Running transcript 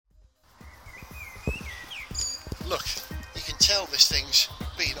look, you can tell this thing's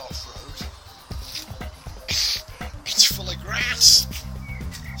been off-road. It's full of grass.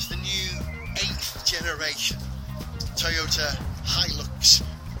 It's the new 8th generation Toyota Hilux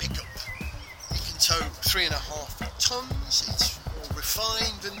pickup. It can tow 3.5 tons. It's more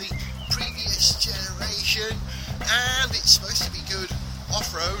refined than the previous generation, and it's supposed to be good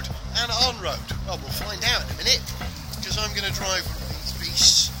off-road and on-road. Well, we'll find out in a minute, because I'm going to drive one of these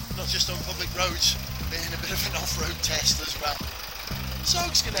beasts, not just on public roads, but in a bit of an off-road test as well.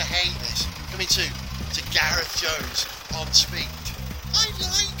 Zog's going to hate this. Coming to Gareth Jones on Speed. I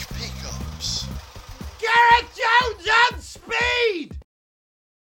like pickups. Gareth Jones on Speed!